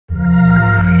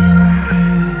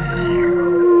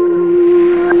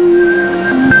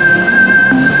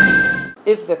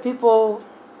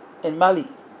in Mali,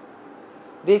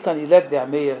 they can elect their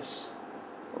mayors.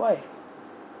 Why?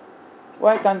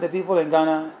 Why can't the people in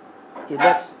Ghana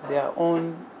elect their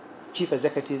own chief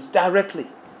executives directly?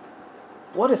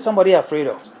 What is somebody afraid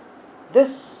of?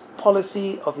 This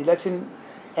policy of electing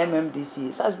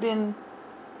MMDCs has been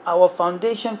our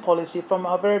foundation policy from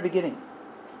our very beginning.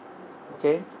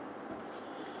 Okay?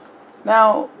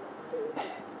 Now,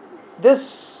 this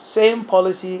same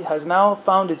policy has now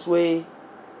found its way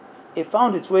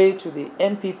to the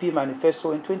MPP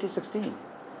manifesto in 2016.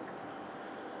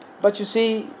 But you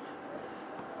see,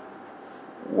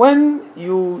 when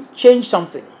you change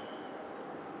something,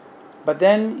 but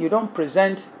then you don't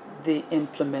present the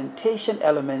implementation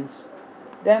elements,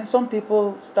 then some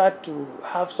people start to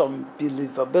have some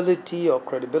believability or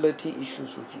credibility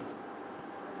issues with you.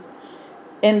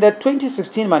 In the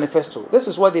 2016 manifesto, this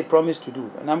is what they promised to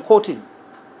do, and I'm quoting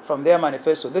from their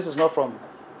manifesto. This is not from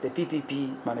the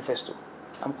PPP manifesto.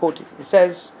 I'm quoting. It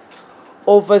says,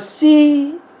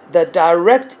 oversee the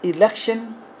direct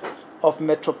election of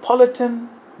metropolitan,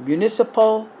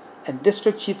 municipal, and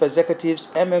district chief executives,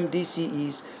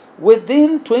 MMDCEs,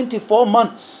 within 24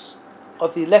 months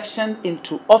of election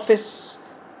into office,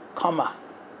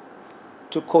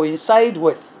 to coincide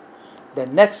with the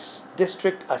next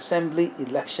district assembly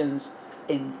elections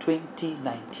in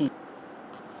 2019.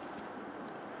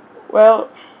 Well,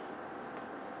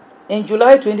 in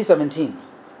July 2017,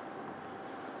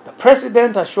 the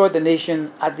President assured the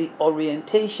nation at the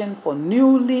orientation for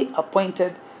newly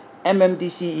appointed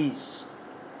MMDCEs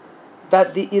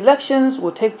that the elections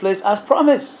will take place as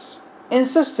promised,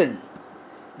 insisting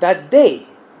that they,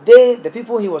 the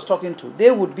people he was talking to,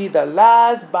 they would be the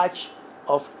last batch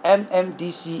of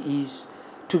MMDCEs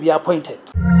to be appointed.